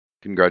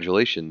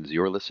Congratulations,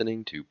 you're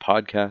listening to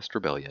Podcast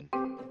Rebellion.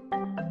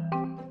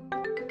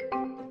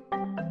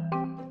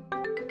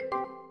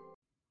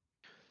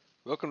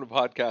 Welcome to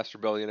Podcast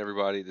Rebellion,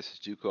 everybody. This is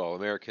Juco All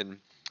American,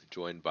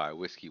 joined by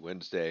Whiskey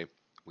Wednesday.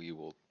 We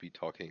will be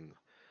talking,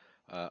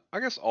 I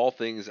guess, all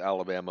things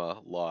Alabama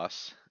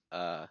loss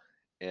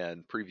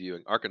and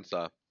previewing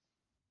Arkansas.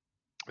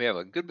 We have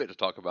a good bit to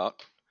talk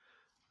about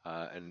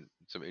and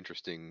some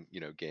interesting,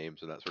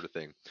 games and that sort of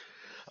thing.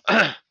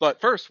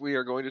 But first, we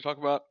are going to talk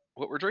about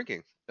what we're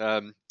drinking.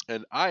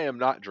 And I am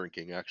not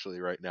drinking actually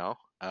right now,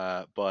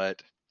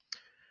 but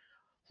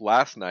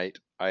last night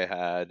I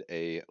had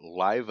a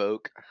Live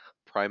Oak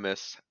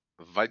Primus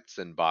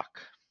Weizenbach,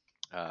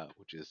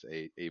 which is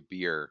a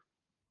beer.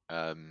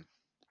 Um,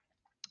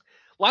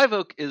 Live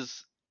Oak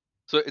is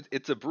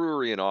it's a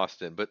brewery in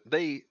Austin, but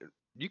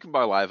you can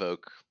buy Live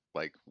Oak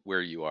like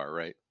where you are,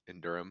 right,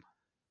 in Durham.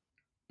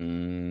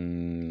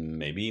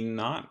 Maybe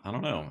not. I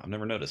don't know. I've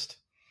never noticed.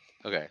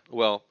 Okay,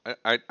 well,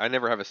 I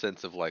never have a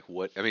sense of like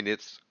what I mean.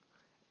 It's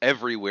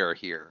everywhere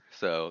here,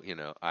 so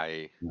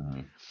I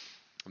Mhm.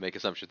 make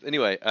assumptions.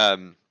 Anyway,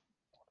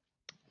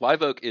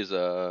 Live Oak is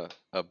a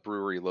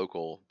brewery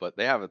local, but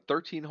they have a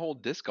 13-hole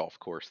disc golf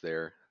course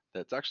there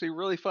that's actually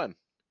really fun.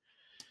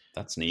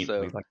 That's neat.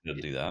 So We'd like to y-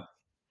 do that.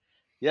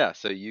 yeah,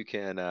 so you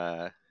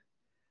can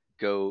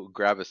go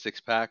grab a six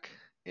pack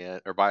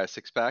and or buy a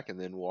six pack and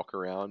then walk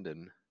around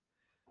and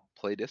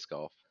play disc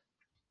golf.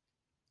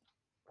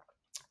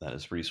 That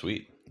is pretty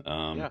sweet.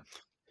 Yeah.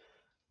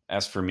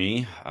 As for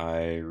me,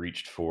 I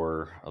reached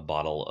for a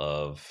bottle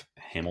of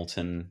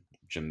Hamilton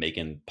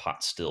Jamaican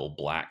Pot Still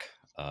Black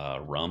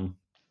rum.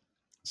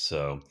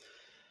 So,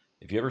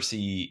 if you ever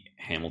see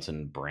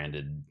Hamilton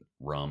branded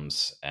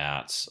rums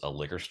at a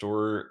liquor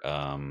store,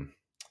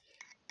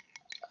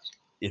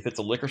 if it's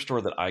a liquor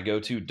store that I go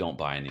to, don't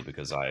buy any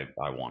because I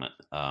want it.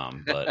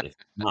 But if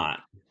not,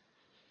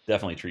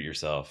 definitely treat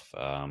yourself.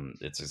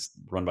 It's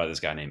run by this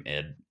guy named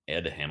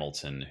Ed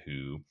Hamilton,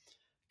 who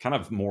kind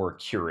of more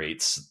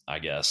curates, I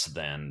guess,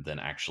 than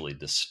actually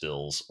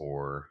distills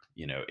or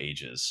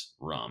ages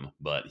rum.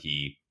 But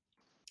he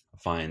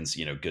finds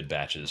good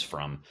batches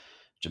from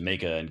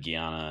Jamaica and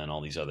Guyana and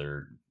all these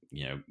other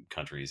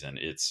countries, and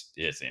it's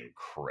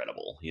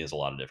incredible. He has a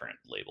lot of different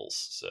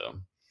labels, so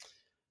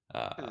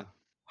uh,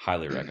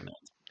 highly recommend.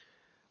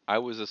 I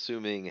was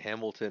assuming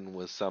Hamilton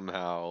was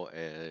somehow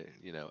a,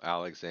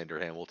 Alexander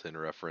Hamilton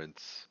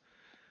reference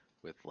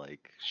with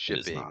like It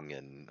is not. shipping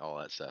and all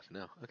that stuff.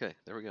 No. Okay,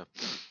 there we go.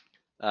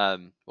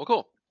 Well,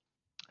 cool.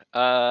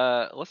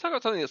 Let's talk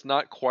about something that's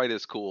not quite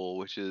as cool,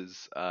 which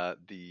is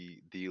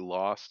the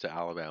loss to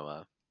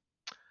Alabama.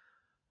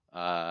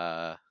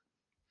 Uh,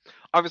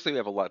 Obviously we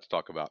have a lot to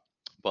talk about,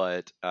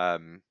 but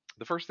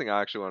the first thing I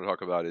actually want to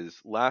talk about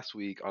is last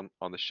week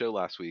on the show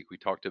last week we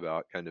talked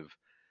about kind of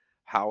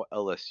how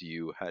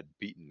LSU had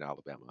beaten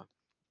Alabama,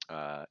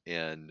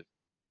 and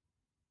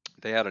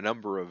they had a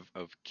number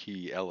of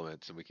key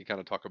elements, and we can kind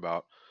of talk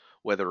about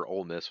whether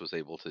Ole Miss was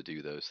able to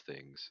do those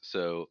things.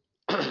 So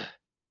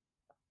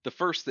the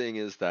first thing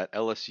is that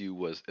LSU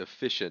was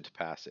efficient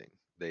passing.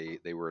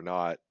 They were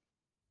not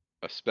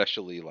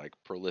especially like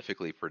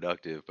prolifically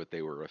productive, but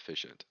they were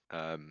efficient.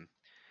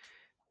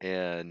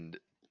 And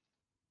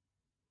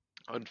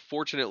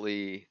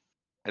unfortunately,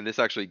 and this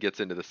actually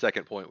gets into the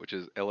second point, which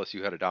is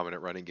LSU had a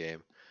dominant running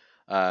game.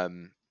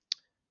 Um,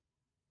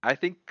 I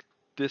think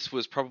this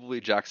was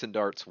probably Jackson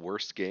Dart's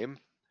worst game.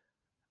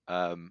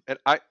 And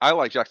I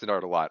like Jackson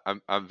Dart a lot.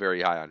 I'm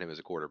very high on him as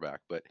a quarterback,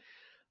 but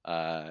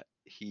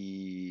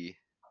he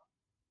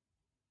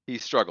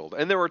struggled,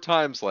 and there were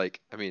times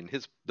like I mean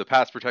the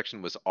pass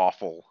protection was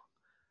awful,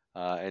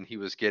 and he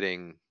was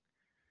getting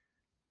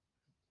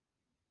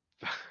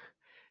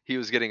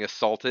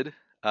assaulted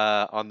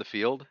on the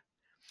field.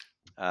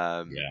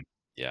 Um,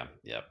 Yeah,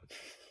 yeah,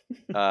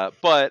 yeah.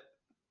 but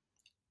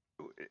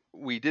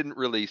we didn't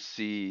really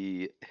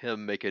see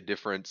him make a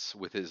difference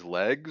with his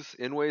legs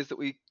in ways that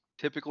we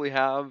typically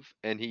have,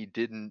 and he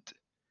didn't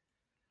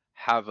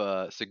have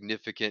a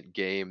significant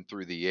game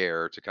through the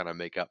air to kind of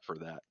make up for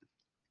that.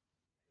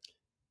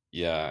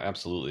 Yeah,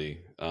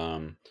 absolutely.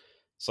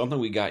 Something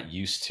we got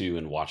used to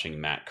in watching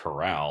Matt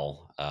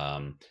Corral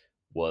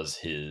was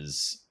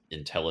his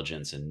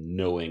intelligence in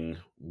knowing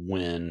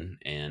when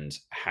and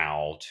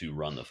how to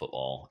run the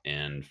football.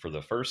 And for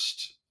the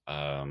first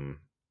 9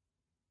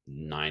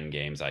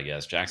 games, I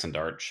guess, Jackson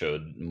Dart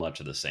showed much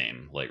of the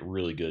same, like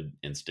really good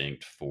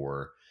instinct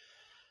for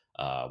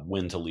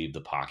when to leave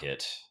the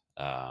pocket,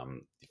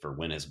 for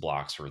when his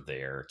blocks were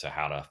there, to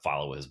how to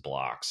follow his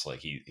blocks. Like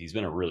he's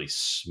been a really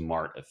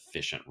smart,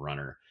 efficient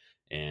runner,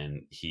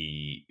 and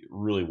he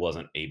really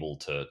wasn't able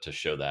to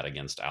show that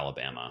against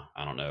Alabama.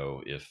 I don't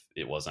know if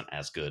it wasn't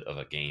as good of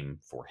a game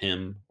for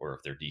him or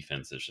if their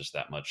defense is just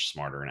that much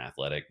smarter and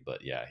athletic.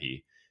 But yeah,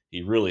 he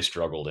really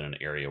struggled in an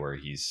area where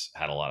he's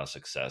had a lot of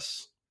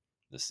success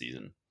this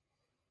season.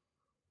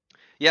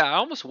 Yeah, I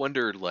almost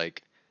wondered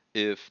like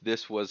if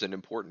this was an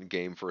important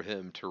game for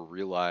him to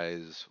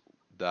realize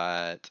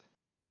that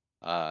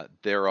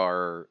there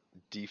are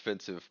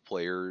defensive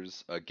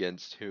players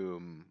against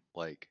whom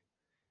like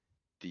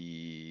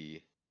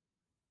the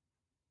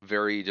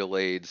very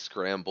delayed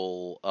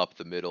scramble up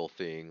the middle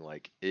thing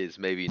like is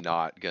maybe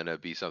not gonna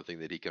be something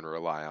that he can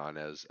rely on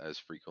as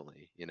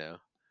frequently, you know?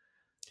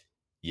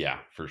 Yeah,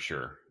 for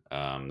sure.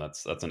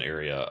 That's an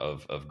area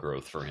of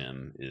growth for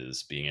him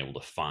is being able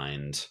to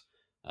find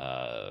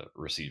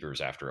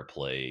receivers after a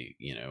play,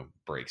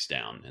 breaks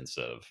down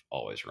instead of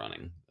always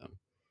running.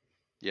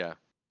 Yeah.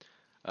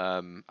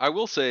 I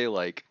will say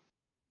like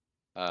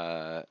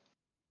uh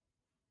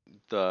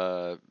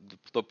the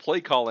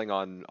play calling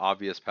on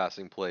obvious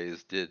passing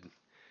plays did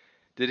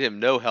him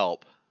no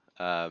help.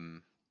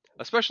 Um,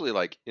 Especially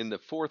like in the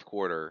fourth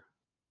quarter.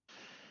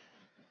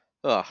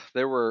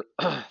 There were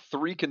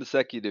three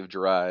consecutive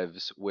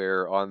drives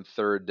where on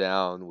third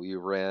down we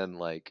ran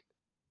like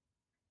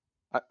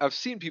I've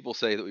seen people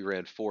say that we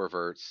ran four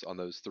verts on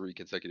those three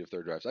consecutive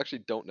third drives. I actually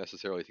don't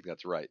necessarily think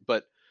that's right,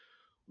 but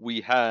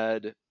we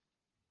had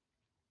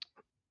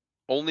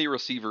only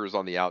receivers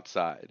on the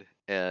outside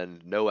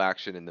and no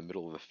action in the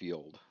middle of the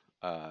field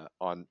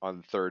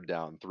on third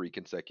down three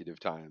consecutive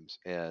times,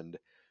 and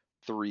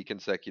three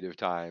consecutive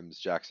times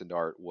Jackson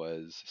Dart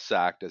was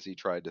sacked as he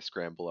tried to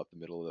scramble up the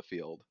middle of the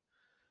field.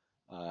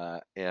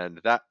 And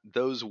that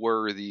those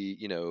were the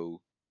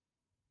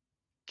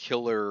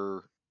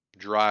killer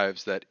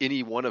drives that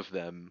any one of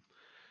them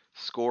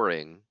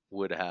scoring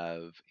would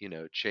have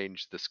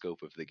changed the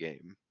scope of the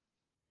game.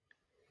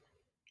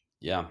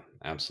 Yeah,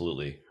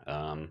 absolutely.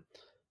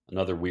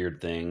 Another weird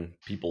thing,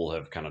 people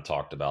have kind of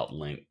talked about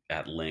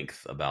at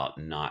length about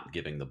not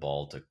giving the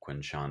ball to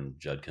Quinshon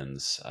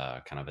Judkins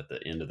kind of at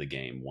the end of the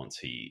game once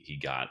he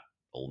got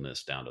Ole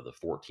Miss down to the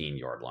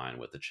 14-yard line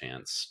with a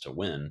chance to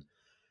win.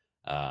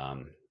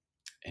 Um,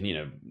 and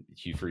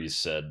Hugh Freeze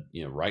said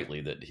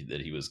rightly that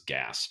he was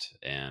gassed,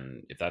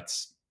 and if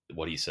that's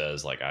what he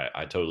says, like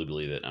I totally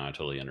believe it and I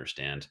totally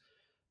understand,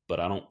 but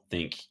I don't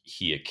think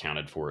he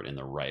accounted for it in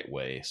the right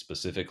way.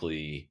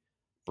 Specifically,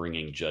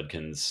 bringing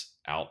Judkins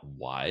out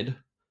wide,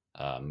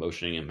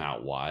 motioning him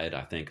out wide.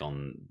 I think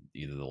on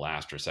either the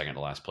last or second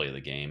to last play of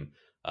the game,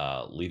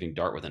 leaving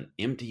Dart with an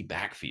empty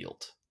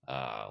backfield,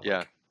 Yeah,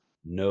 like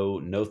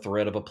no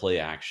threat of a play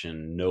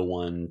action, no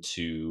one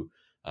to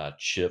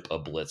chip a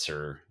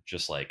blitzer,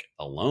 just like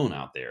alone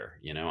out there.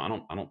 I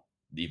don't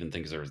even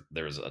think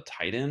there's a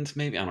tight end.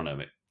 Maybe I don't know.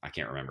 I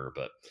can't remember,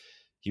 but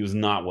he was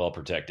not well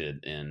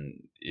protected,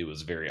 and it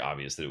was very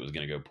obvious that it was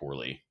going to go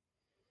poorly.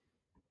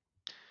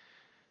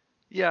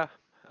 yeah.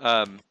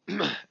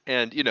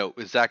 And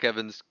Zach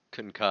Evans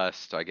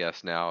concussed, I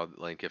guess now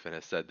Lane Kiffin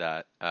has said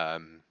that.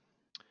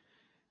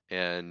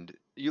 And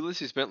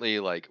Ulysses Bentley,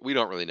 like we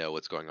don't really know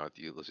what's going on with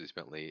Ulysses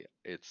Bentley.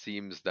 It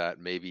seems that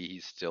maybe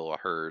he's still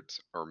hurt,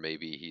 or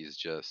maybe he's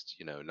just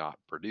not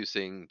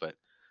producing, but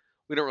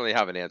we don't really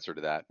have an answer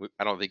to that.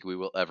 I don't think we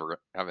will ever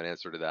have an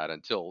answer to that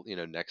until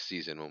next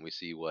season when we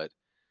see what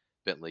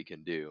Bentley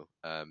can do.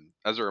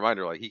 As a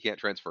reminder, like he can't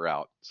transfer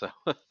out, so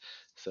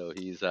so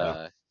Yeah,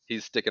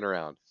 he's sticking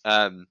around.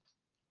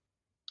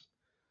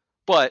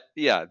 But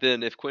yeah,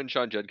 then if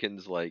Quinshon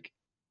Judkins like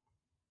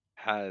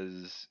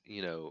has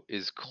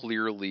is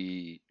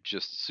clearly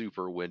just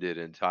super winded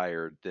and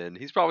tired, then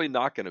he's probably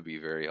not going to be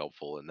very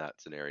helpful in that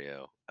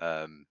scenario.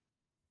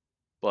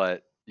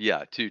 But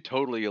yeah, to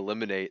totally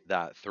eliminate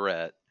that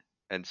threat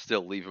and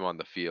still leave him on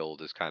the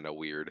field is kind of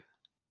weird.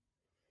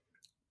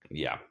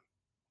 yeah,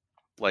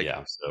 Like,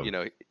 yeah. So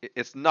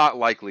it's not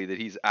likely that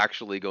he's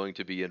actually going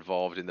to be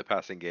involved in the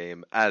passing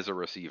game as a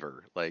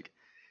receiver. Like,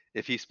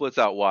 if he splits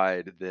out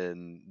wide,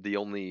 then the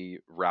only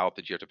route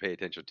that you have to pay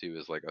attention to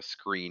is like a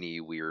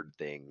screeny, weird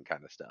thing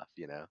kind of stuff,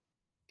 you know?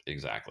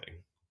 exactly.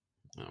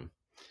 Um,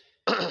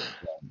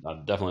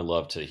 I'd definitely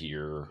love to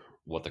hear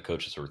what the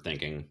coaches were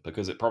thinking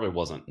because it probably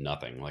wasn't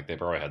nothing. Like they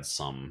probably had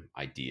some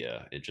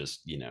idea. It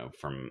just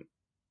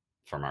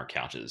from our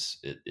couches,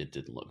 it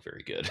didn't look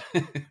very good.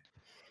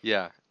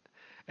 Yeah.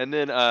 And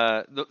then,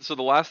 so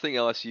the last thing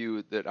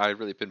LSU that I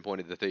really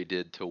pinpointed that they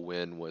did to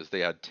win was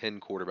they had 10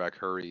 quarterback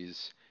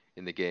hurries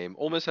in the game.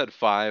 Ole Miss had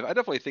five. I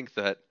definitely think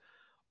that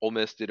Ole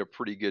Miss did a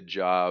pretty good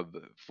job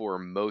for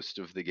most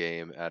of the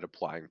game at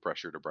applying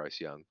pressure to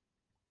Bryce Young.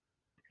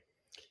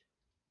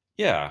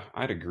 Yeah,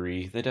 I'd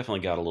agree. They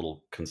definitely got a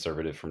little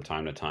conservative from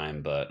time to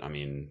time, but I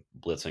mean,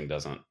 blitzing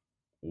doesn't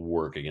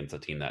work against a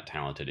team that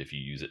talented if you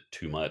use it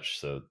too much.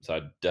 So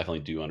I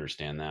definitely do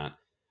understand that.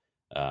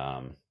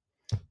 Um,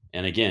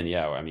 and again,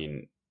 yeah, I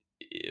mean,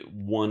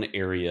 one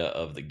area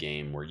of the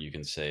game where you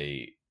can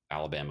say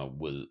Alabama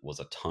was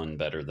a ton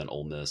better than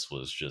Ole Miss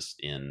was just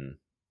in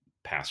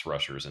pass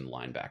rushers and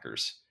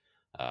linebackers.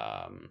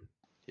 Um,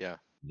 Yeah.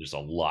 there's a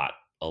lot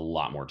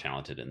more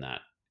talented in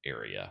that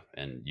area,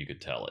 and you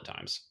could tell at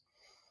times.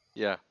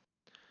 Yeah.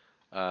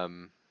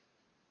 Um,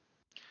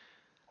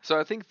 so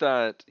I think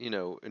that,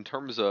 in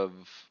terms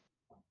of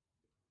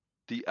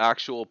the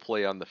actual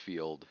play on the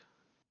field,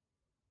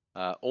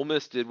 Ole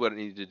Miss did what it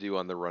needed to do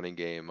on the running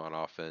game on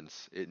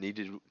offense. It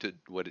needed to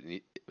what it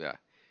need, yeah.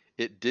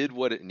 It did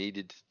what it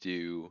needed to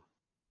do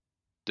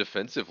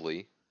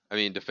defensively. I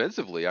mean,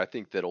 defensively, I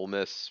think that Ole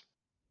Miss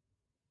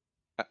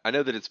I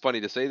know that it's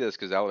funny to say this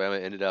because Alabama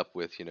ended up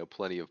with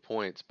plenty of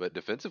points, but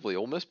defensively,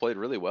 Ole Miss played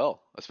really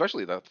well,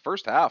 especially the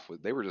first half.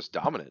 They were just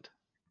dominant.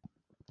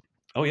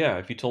 Oh yeah,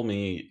 if you told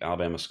me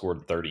Alabama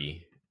scored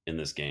 30 in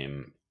this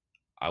game,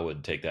 I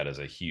would take that as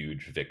a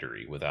huge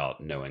victory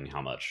without knowing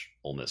how much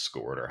Ole Miss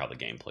scored or how the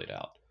game played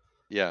out.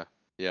 Yeah,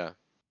 yeah.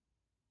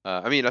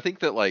 I mean, I think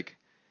that like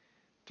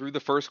through the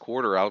first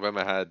quarter,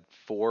 Alabama had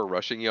 4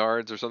 rushing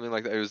yards or something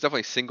like that. It was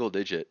definitely single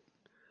digit.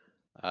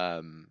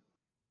 Um,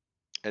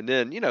 and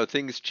then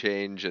things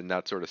change and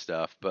that sort of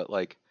stuff. But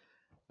like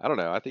I don't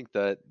know. I think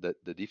that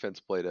the defense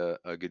played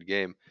a good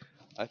game.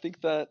 I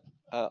think that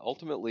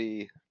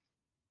ultimately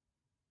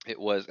it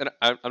was, and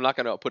I'm not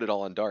going to put it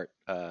all on Dart,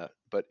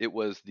 but it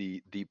was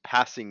the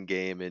passing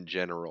game in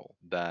general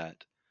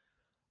that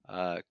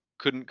uh,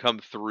 couldn't come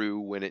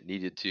through when it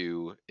needed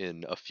to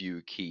in a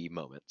few key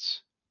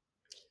moments.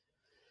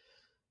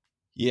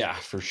 Yeah,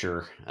 for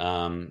sure.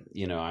 I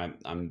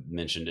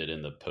mentioned it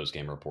in the post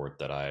game report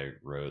that I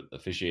wrote.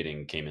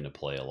 Officiating came into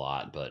play a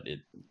lot, but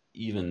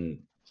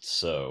even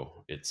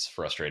so, it's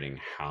frustrating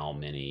how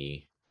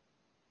many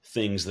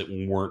things that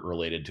weren't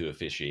related to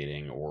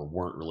officiating or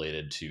weren't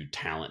related to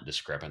talent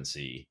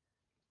discrepancy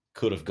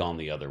could have gone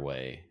the other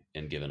way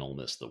and given Ole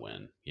Miss the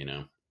win.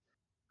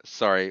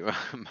 Sorry,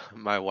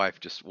 my wife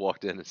just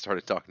walked in and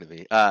started talking to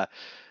me.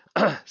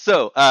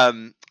 So,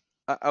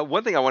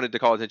 one thing I wanted to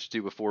call attention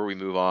to before we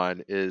move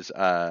on is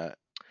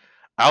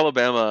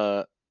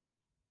Alabama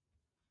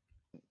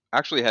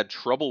actually had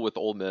trouble with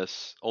Ole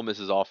Miss. Ole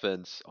Miss's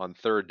offense on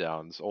third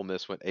downs. Ole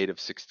Miss went 8 of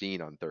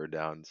 16 on third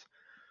downs,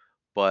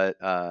 but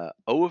 0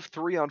 of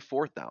 3 on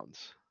fourth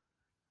downs.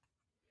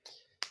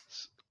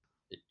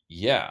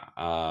 Yeah.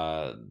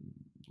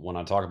 When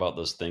I talk about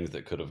those things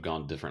that could have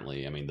gone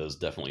differently, I mean those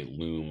definitely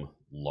loom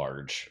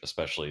large,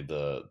 especially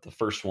the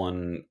first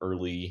one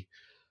early.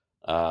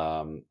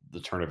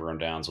 The turnover on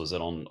downs, was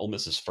it on Ole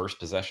Miss's first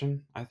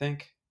possession? I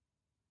think.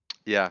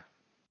 Yeah,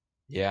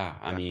 Yeah,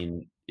 I yeah,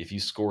 mean, if you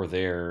score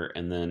there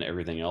and then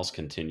everything else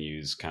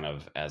continues kind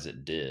of as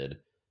it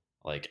did,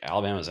 like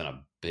Alabama's in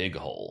a big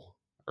hole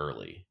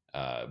early,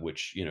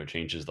 which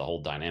changes the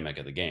whole dynamic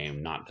of the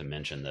game. Not to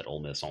mention that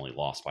Ole Miss only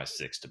lost by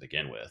 6 to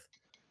begin with.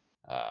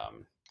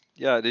 Um,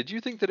 yeah. Did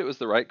you think that it was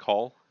the right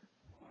call?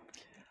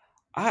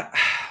 I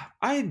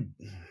I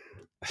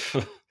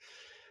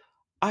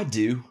I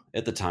do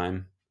at the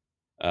time.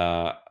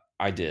 Uh,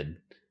 I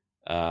did.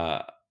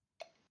 Uh,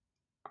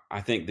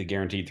 I think the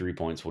guaranteed 3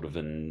 points would have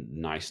been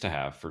nice to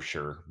have for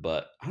sure,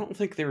 but I don't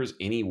think there was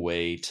any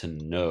way to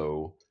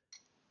know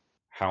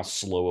how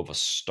slow of a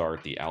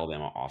start the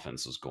Alabama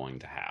offense was going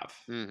to have.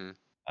 Hmm.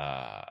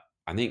 Uh,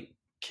 I think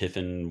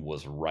Kiffin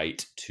was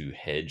right to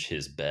hedge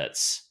his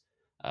bets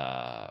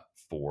uh,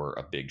 for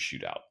a big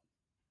shootout.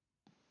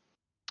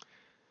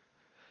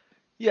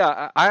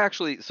 Yeah, I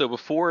actually so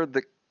before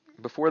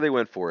they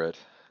went for it,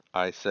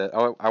 I said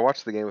I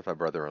watched the game with my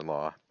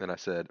brother-in-law, and I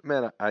said,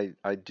 man,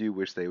 I do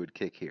wish they would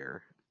kick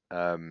here.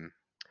 Um,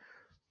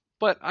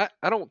 but I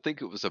don't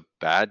think it was a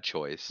bad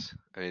choice.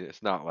 I mean,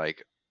 it's not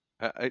like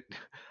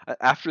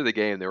after the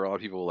game there were a lot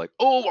of people like,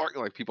 oh,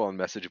 like people on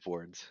message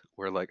boards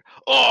were like,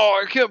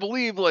 oh, I can't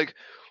believe like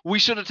we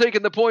should have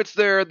taken the points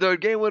there. The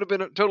game would have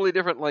been totally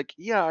different. Like,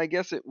 yeah, I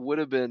guess it would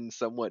have been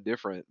somewhat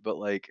different, but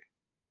like,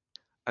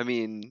 I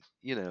mean,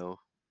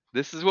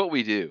 this is what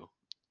we do.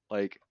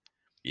 Like,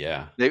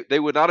 Yeah. they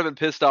would not have been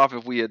pissed off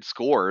if we had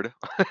scored,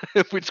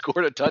 if we'd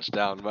scored a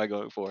touchdown by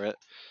going for it.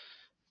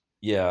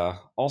 Yeah.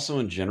 Also,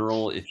 in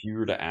general, if you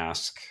were to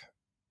ask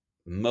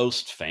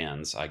most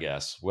fans, I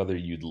guess, whether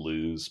you'd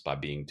lose by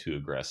being too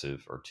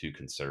aggressive or too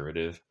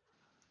conservative,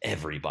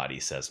 everybody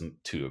says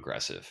too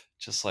aggressive.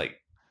 Just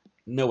like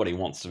nobody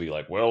wants to be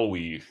like, well,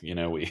 we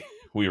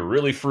were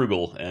really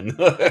frugal and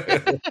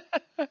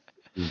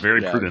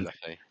very Yeah, prudent.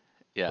 exactly.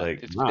 Yeah, Like,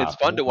 it's nah.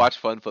 fun to watch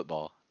fun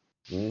football.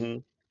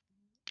 Mhm.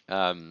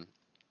 Um,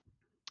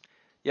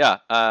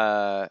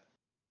 yeah.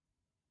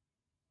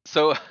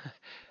 So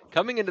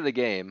coming into the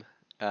game,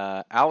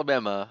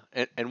 Alabama,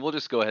 and we'll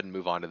just go ahead and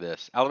move on to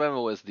this.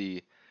 Alabama was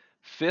the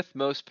fifth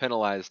most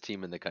penalized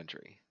team in the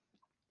country.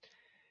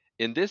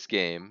 In this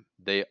game,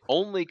 they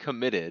only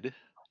committed,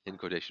 in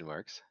quotation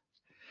marks,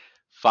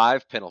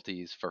 5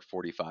 penalties for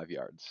 45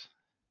 yards.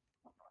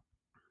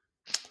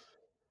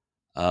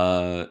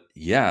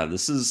 Yeah,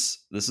 this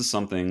is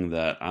something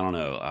that I don't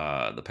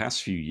know. The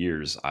past few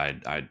years,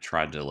 I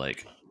tried to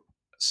like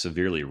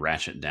severely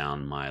ratchet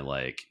down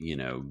my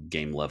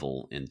game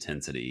level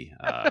intensity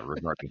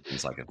regarding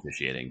things like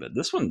officiating, but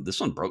this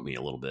one broke me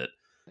a little bit.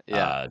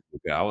 Yeah.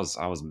 I was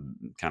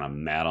kind of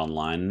mad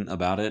online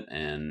about it,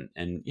 and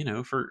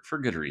for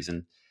good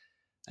reason.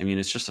 I mean,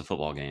 it's just a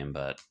football game,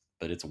 but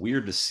it's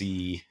weird to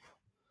see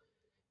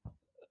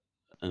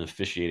an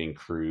officiating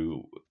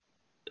crew.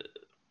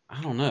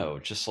 I don't know,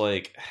 just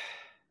like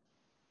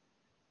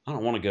I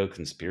don't want to go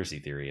conspiracy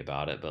theory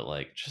about it, but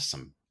like just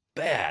some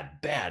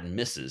bad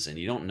misses, and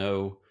you don't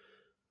know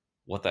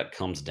what that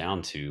comes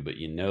down to, but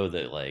you know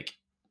that like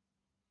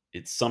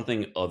it's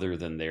something other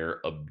than their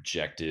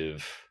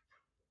objective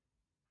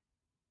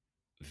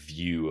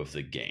view of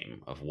the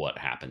game, of what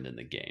happened in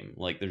the game.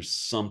 Like there's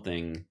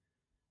something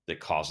that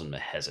caused them to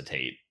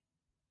hesitate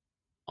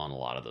on a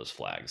lot of those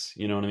flags.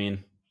 You know what I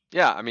mean?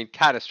 Yeah, I mean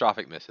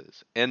catastrophic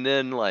misses. And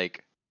then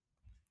like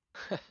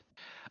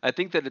I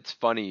think that it's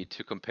funny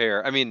to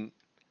compare. I mean,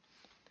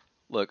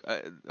 look,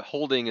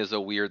 holding is a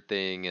weird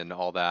thing and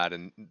all that,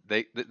 and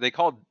they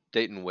called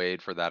Dayton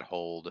Wade for that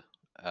hold,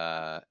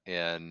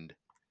 and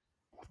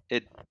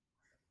it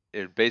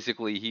it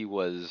basically he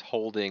was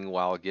holding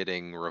while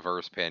getting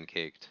reverse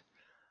pancaked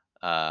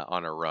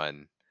on a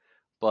run.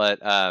 But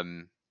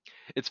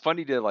it's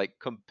funny to like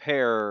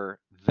compare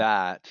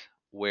that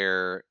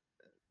where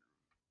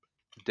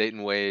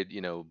Dayton Wade,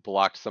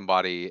 blocked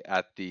somebody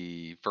at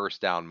the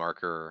first down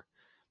marker,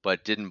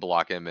 but didn't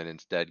block him and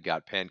instead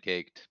got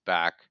pancaked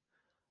back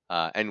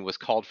and was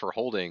called for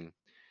holding.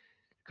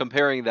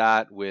 Comparing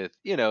that with,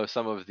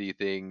 some of the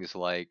things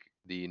like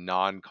the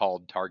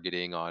non-called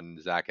targeting on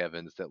Zach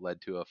Evans that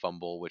led to a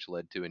fumble, which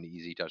led to an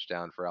easy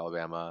touchdown for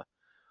Alabama,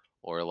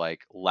 or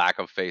like lack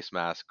of face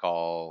mask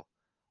call,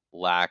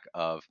 lack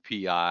of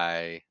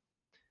PI,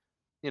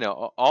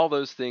 all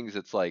those things.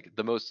 It's like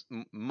the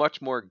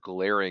much more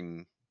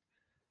glaring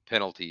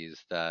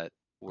penalties that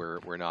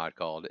were not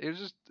called. It was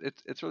just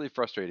it's really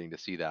frustrating to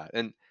see that.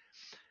 And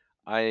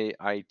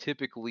I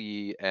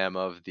typically am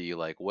of the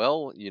like,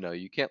 well,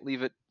 you can't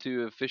leave it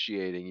to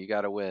officiating. You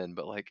got to win.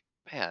 But like,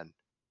 man,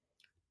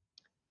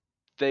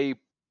 they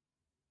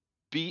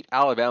beat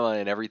Alabama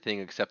in everything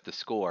except the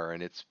score,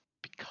 and it's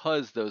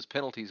because those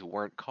penalties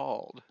weren't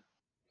called.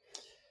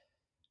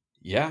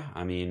 Yeah,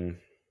 I mean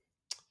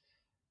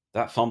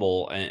that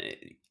fumble.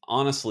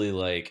 Honestly,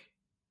 like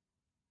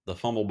the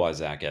fumble by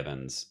Zach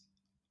Evans,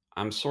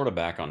 I'm sort of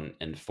back on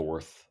and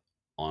forth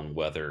on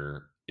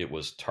whether it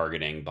was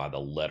targeting by the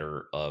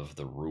letter of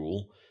the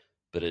rule,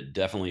 but it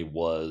definitely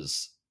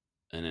was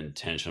an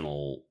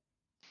intentional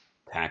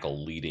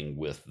tackle leading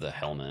with the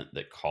helmet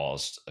that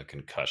caused a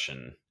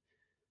concussion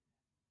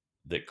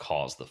that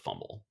caused the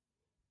fumble.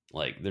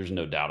 Like, there's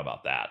no doubt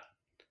about that.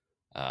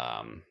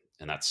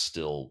 And that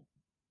still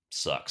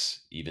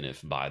sucks, even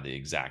if by the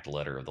exact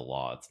letter of the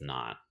law, it's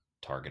not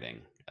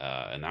targeting.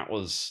 And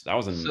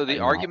So the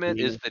in my argument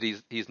is opinion, that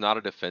he's not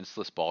a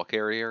defenseless ball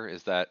carrier.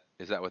 Is that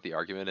what the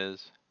argument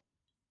is?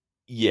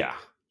 yeah,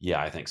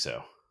 yeah, I think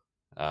so.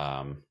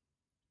 Um,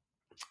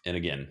 and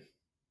again,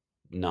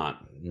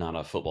 not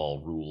a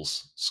football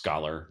rules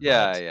scholar,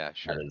 Yeah, but yeah,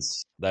 that sure.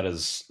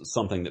 is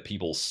something that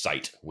people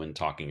cite when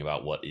talking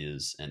about what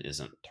is and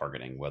isn't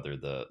targeting, whether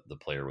the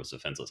player was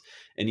defenseless.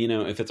 And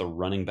if it's a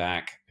running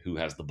back who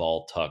has the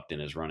ball tucked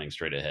and is running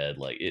straight ahead,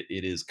 like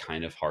it is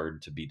kind of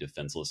hard to be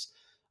defenseless.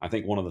 I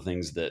think one of the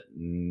things that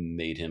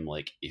made him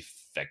like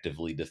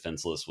effectively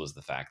defenseless was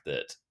the fact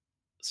that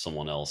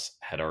someone else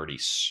had already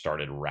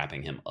started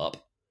wrapping him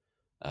up.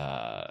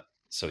 Uh,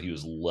 so he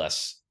was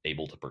less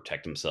able to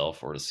protect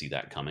himself or to see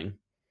that coming.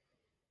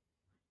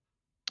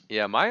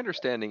 Yeah, my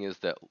understanding is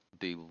that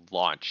the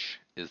launch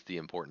is the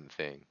important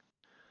thing.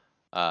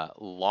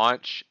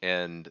 Launch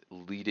and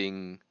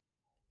leading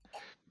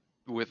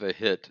with a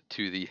hit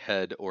to the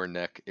head or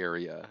neck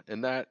area,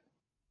 and that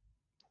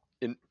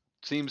it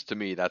seems to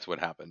me that's what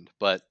happened.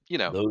 But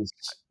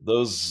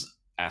Those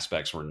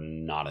aspects were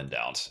not in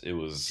doubt. It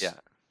was yeah,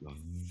 a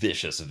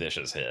vicious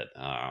hit.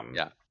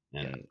 yeah,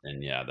 yeah,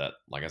 And yeah, that,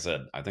 like I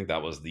said, I think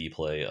that was the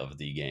play of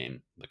the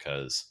game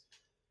because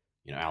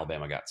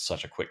Alabama got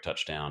such a quick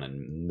touchdown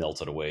and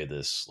melted away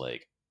this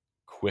like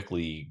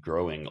quickly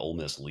growing Ole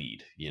Miss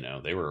lead.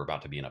 They were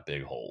about to be in a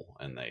big hole,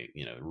 and they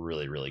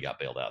really got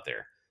bailed out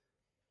there.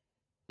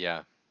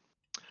 yeah.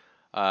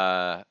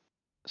 Uh,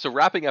 so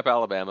wrapping up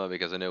Alabama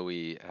because I know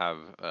we have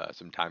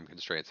some time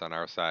constraints on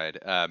our side.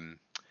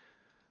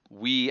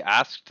 We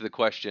asked the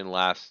question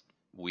last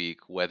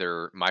week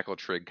whether Michael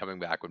Trigg coming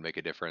back would make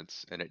a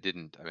difference, and it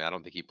didn't. I mean, I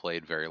don't think he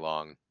played very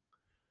long.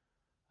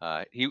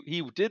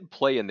 He did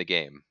play in the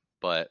game,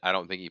 but I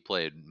don't think he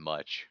played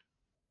much.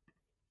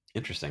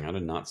 Interesting. I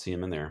did not see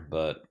him in there,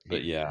 but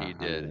He yeah, I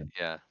did, mean,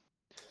 yeah.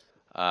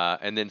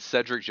 And then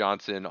Cedric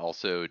Johnson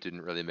also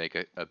didn't really make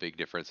a big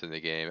difference in the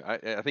game.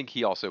 I think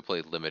he also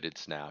played limited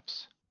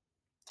snaps.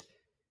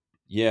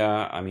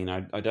 yeah, I mean,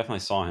 I definitely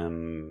saw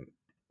him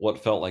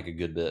what felt like a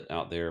good bit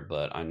out there,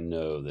 but I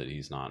know that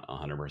he's not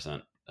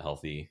 100%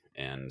 healthy,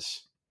 and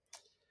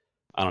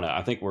I don't know.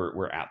 I think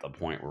we're at the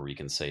point where we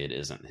can say it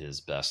isn't his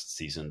best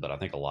season, but I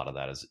think a lot of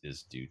that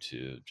is due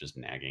to just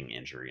nagging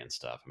injury and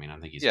stuff. I mean, I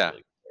think he's a Yeah,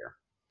 really good player.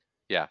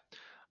 yeah.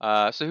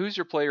 So who's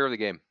your player of the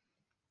game?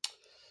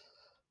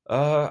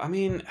 I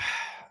mean,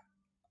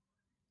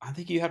 I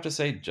think you have to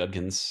say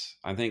Judkins.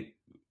 I think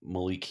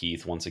Malik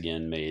Heath once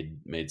again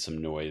made some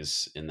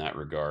noise in that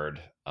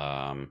regard,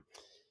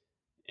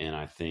 and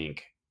I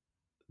think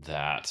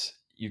that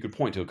you could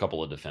point to a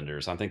couple of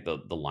defenders. I think the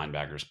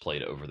linebackers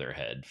played over their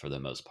head for the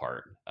most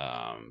part,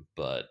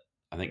 but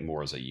I think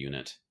more as a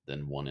unit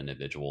than one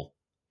individual.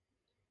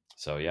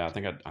 So yeah, I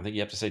think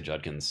you have to say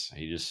Judkins.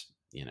 He just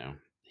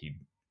he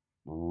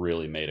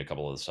really made a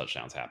couple of those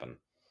touchdowns happen.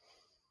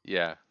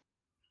 Yeah.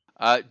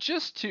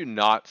 Just to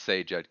not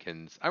say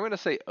Judkins, I'm going to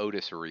say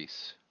Otis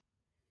Reese.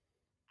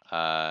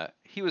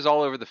 He was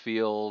all over the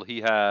field.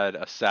 He had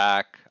a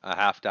sack, a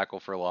half tackle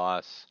for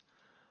loss.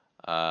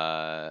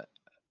 Uh,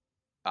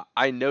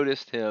 I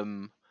noticed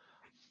him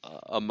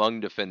among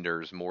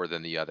defenders more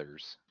than the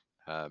others,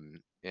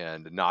 and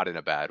not in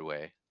a bad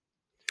way.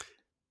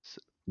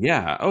 So,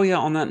 Yeah. Oh, yeah.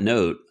 On that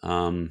note,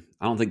 I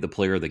don't think the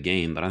player of the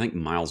game, but I think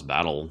Miles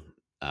Battle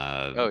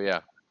uh, oh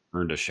yeah,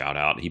 earned a shout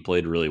out. He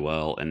played really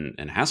well and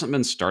hasn't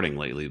been starting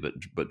lately,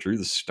 but drew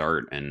the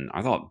start and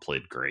I thought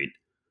played great.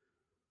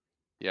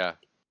 yeah,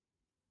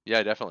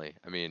 yeah, definitely.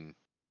 I mean,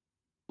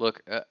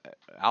 look,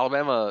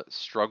 Alabama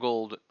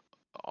struggled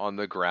on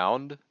the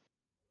ground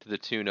to the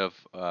tune of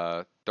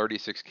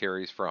 36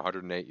 carries for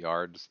 108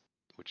 yards,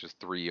 which is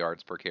 3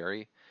 yards per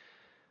carry.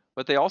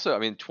 But they also, I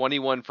mean,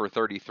 21 for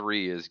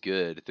 33 is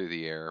good through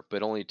the air,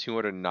 but only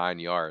 209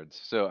 yards.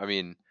 So, I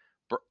mean,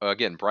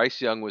 again,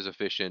 Bryce Young was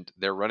efficient.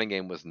 Their running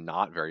game was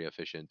not very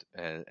efficient,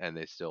 and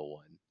they still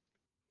won.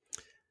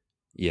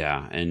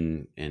 Yeah,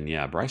 and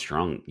yeah,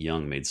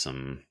 Young made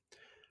some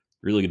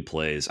really good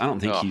plays. I don't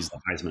think Oh, he's the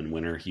Heisman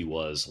winner he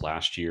was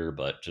last year,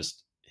 but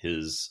just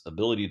his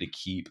ability to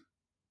keep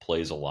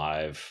plays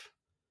alive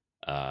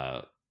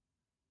uh,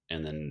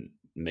 and then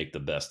make the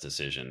best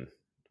decision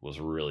was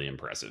really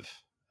impressive.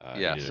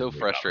 He yeah, did a so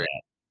great job of frustrating.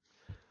 that.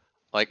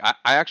 Like, I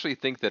actually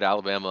think that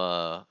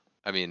Alabama,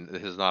 I mean,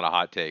 this is not a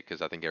hot take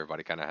because I think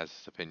everybody kind of has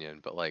this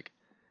opinion, but like,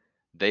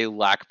 they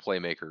lack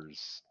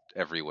playmakers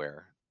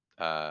everywhere.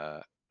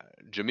 Uh,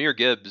 Jameer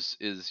Gibbs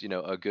is,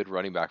 a good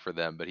running back for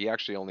them, but he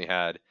actually only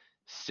had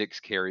 6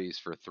 carries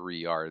for 3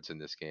 yards in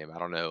this game. I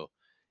don't know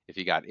if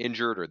he got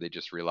injured or they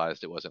just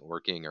realized it wasn't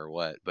working or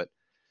what, but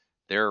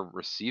their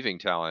receiving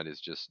talent is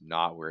just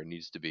not where it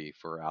needs to be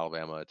for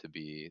Alabama to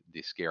be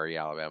the scary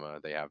Alabama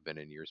they have been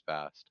in years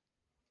past.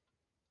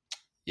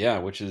 Yeah,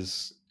 which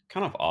is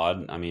kind of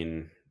odd. I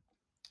mean,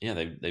 yeah,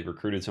 they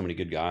recruited so many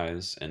good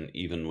guys, and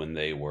even when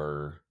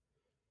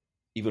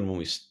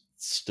we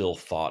still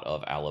thought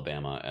of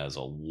Alabama as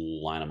a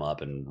line them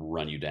up and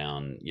run you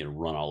down,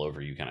 run all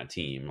over you kind of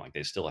team, like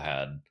they still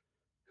had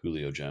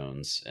Julio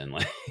Jones and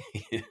like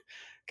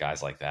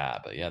guys like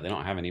that. But yeah, they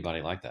don't have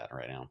anybody like that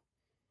right now.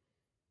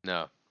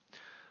 No.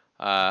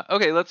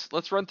 Okay,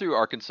 let's run through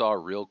Arkansas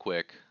real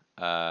quick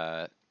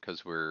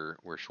because we're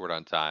short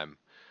on time.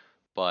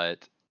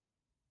 But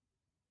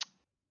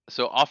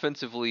so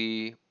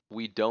offensively,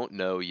 we don't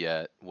know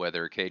yet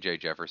whether KJ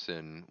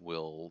Jefferson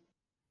will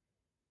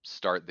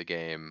start the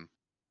game.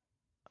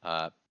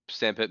 Uh,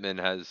 Sam Pittman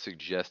has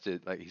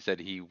suggested, like he said,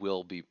 he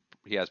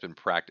has been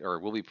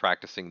will be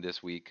practicing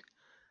this week.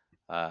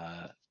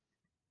 Uh,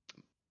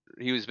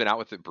 he has been out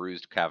with a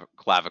bruised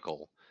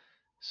clavicle,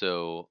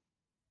 so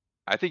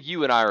I think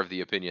you and I are of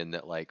the opinion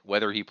that like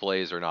whether he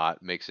plays or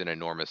not makes an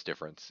enormous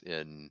difference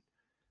in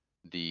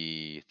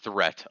the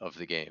threat of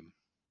the game.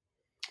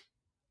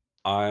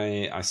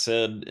 I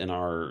said in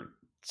our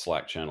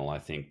Slack channel, I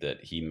think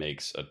that he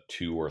makes a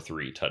 2 or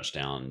 3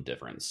 touchdown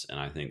difference, and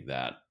I think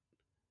that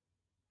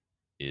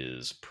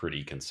is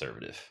pretty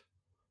conservative.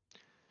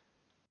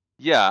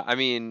 Yeah, I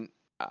mean,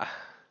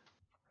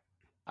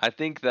 I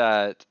think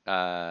that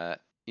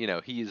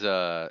he's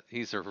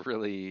a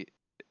really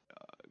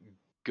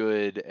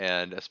good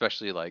and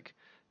especially like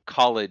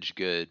college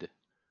good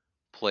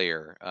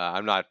player.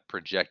 I'm not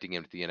projecting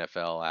him to the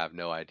NFL. I have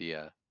no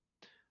idea,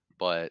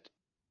 but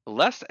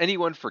lest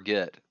anyone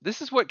forget,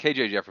 this is what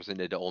KJ Jefferson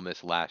did to Ole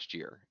Miss last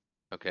year.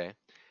 Okay,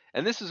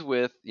 and this is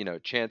with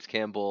Chance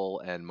Campbell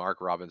and Mark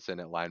Robinson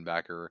at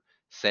linebacker,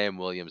 Sam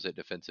Williams at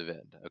defensive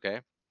end.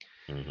 Okay,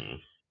 Hmm.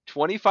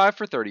 25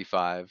 for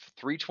 35,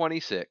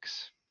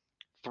 326,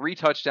 3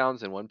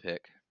 touchdowns and 1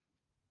 pick.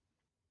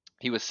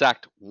 He was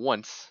sacked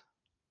once.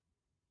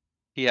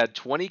 He had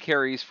 20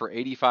 carries for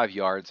 85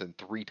 yards and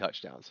 3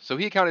 touchdowns. So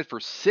he accounted for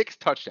 6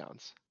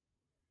 touchdowns.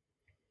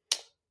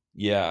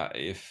 Yeah,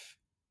 if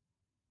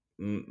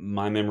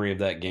my memory of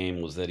that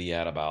game was that he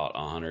had about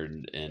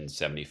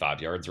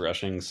 175 yards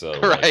rushing. So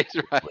like, right,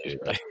 right,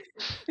 like right,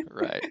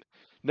 right.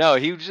 No,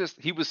 he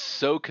was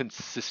so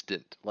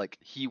consistent. Like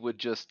he would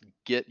just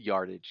get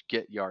yardage,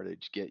 get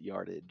yardage, get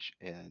yardage,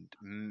 and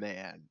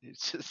man,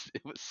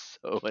 it was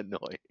so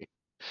annoying.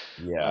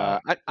 yeah,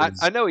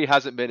 I know he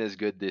hasn't been as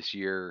good this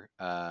year,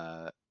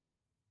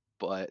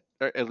 but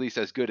or at least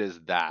as good as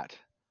that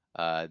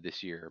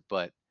this year.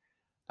 But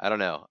I don't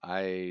know.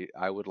 I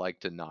would like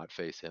to not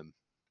face him.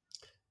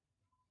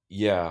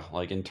 yeah,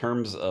 like in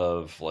terms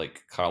of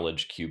like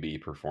college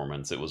QB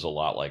performance, it was a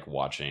lot like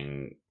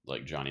watching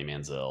like Johnny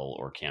Manziel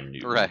or Cam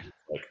Newton. Right.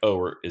 Like,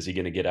 oh, is he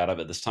going to get out of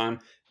it this time?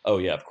 Oh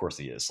yeah, of course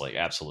he is. Like,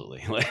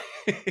 absolutely. Like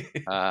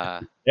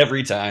Uh,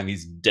 every time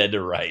he's dead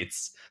to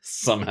rights,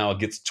 somehow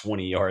gets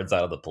 20 yards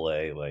out of the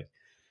play. Like,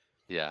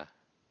 yeah.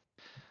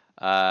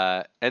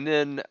 And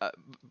then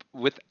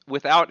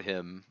without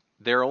him,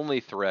 their only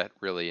threat,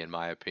 really, in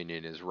my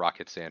opinion, is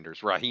Rocket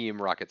Sanders,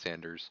 Raheem Rocket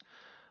Sanders,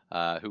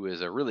 who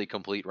is a really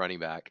complete running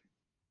back.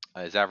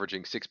 Is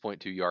averaging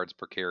 6.2 yards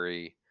per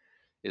carry.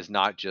 Is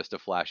not just a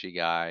flashy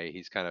guy.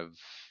 He's kind of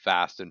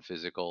fast and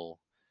physical.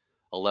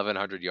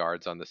 1,100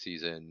 yards on the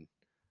season.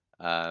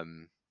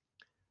 Um,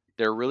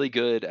 They're really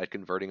good at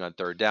converting on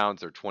third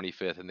downs. They're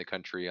 25th in the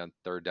country on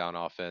third down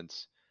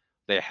offense.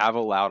 They have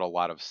allowed a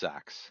lot of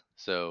sacks.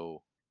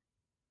 So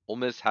Ole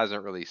Miss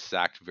hasn't really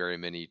sacked very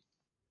many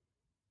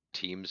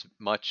teams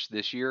much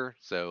this year.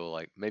 So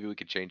like maybe we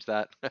could change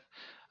that.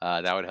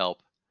 That would help.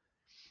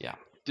 Yeah.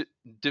 D-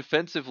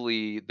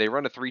 Defensively, they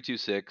run a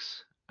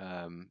 3-2-6.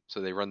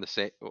 So they run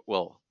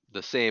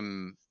the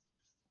same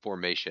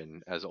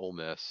formation as Ole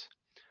Miss.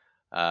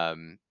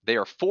 They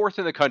are fourth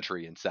in the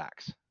country in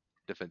sacks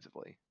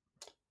defensively.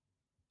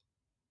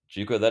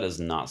 JUCO, that does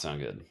not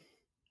sound good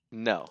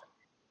No,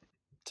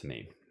 to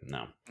me.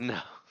 No. no,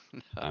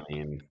 I no.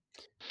 mean,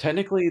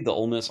 technically, the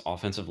Ole Miss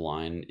offensive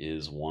line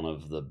is one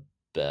of the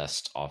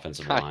best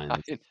offensive I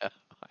lines know,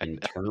 I in know.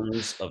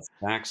 terms of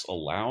sacks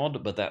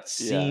allowed, but that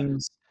Yeah,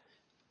 seems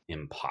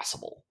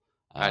impossible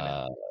I know.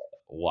 uh,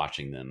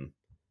 watching them.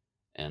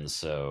 And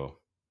so,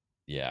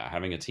 yeah,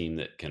 having a team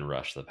that can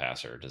rush the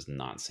passer does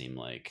not seem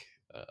like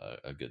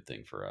a good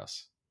thing for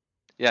us.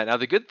 Yeah. Now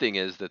the good thing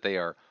is that they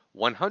are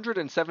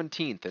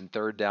 117th in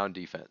third down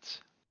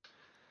defense.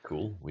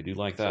 Cool. We do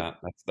like So that.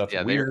 That's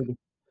yeah, they're. weird.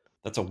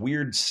 That's a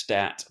weird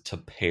stat to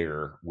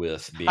pair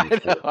with being I know,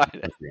 fourth I in the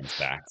know, country in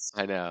sacks.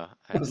 I know,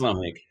 I That does know.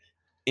 not make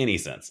any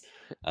sense.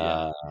 Yeah.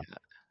 Uh,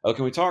 oh,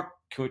 can we talk?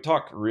 Can we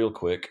talk real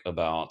quick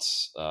about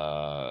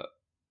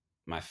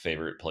my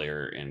favorite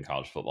player in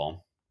college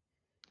football?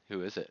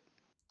 Who is it?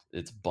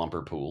 It's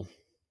Bumper Pool.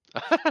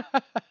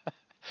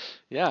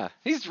 Yeah,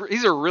 he's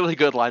a really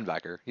good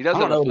linebacker. He does I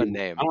have don't a know. fun I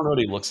name. don't know what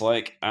he looks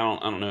like. I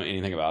don't know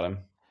anything about him.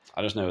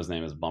 I just know his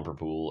name is Bumper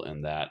Pool,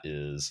 and that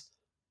is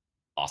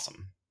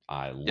awesome.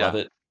 I love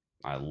Yeah, it.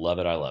 I love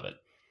it. I love it.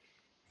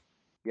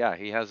 yeah,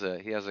 he has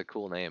a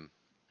cool name.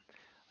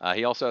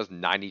 He also has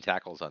 90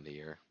 tackles on the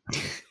year.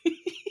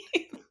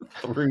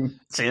 Through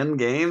 10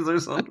 games or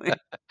something.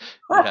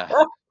 Yeah,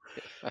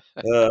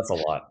 That's a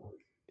lot.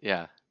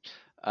 yeah.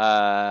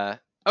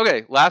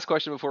 Okay, last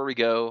question before we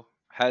go.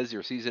 Has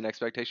your season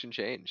expectation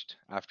changed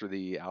after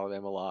the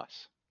Alabama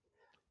loss?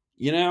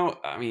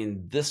 I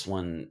mean, this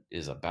one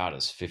is about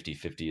as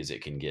 50-50 as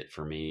it can get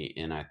for me.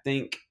 And I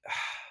think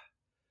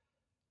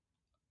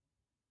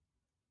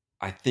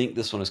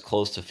this one is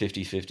close to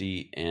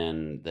 50-50,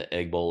 and the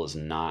Egg Bowl is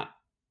not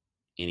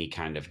any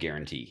kind of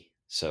guarantee.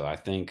 So I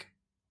think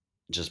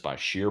just by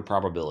sheer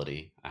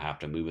probability, I have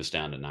to move us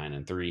down to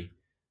 9-3.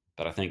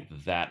 But I think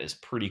that is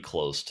pretty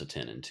close to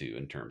 10-2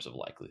 in terms of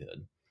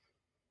likelihood.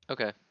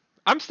 Okay,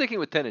 I'm sticking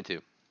with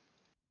 10-2.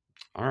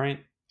 All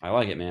right. I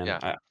like it, man.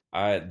 Yeah.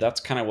 I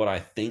that's kind of what I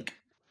think,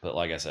 but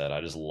like I said,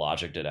 I just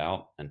logicked it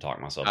out and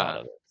talked myself out Uh,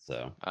 of it.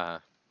 So, uh,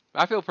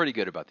 I feel pretty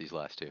good about these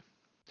last two.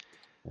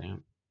 yeah.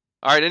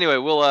 All right. Anyway,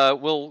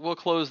 we'll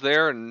close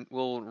there and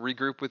we'll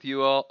regroup with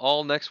you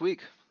all next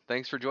week.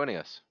 Thanks for joining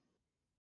us.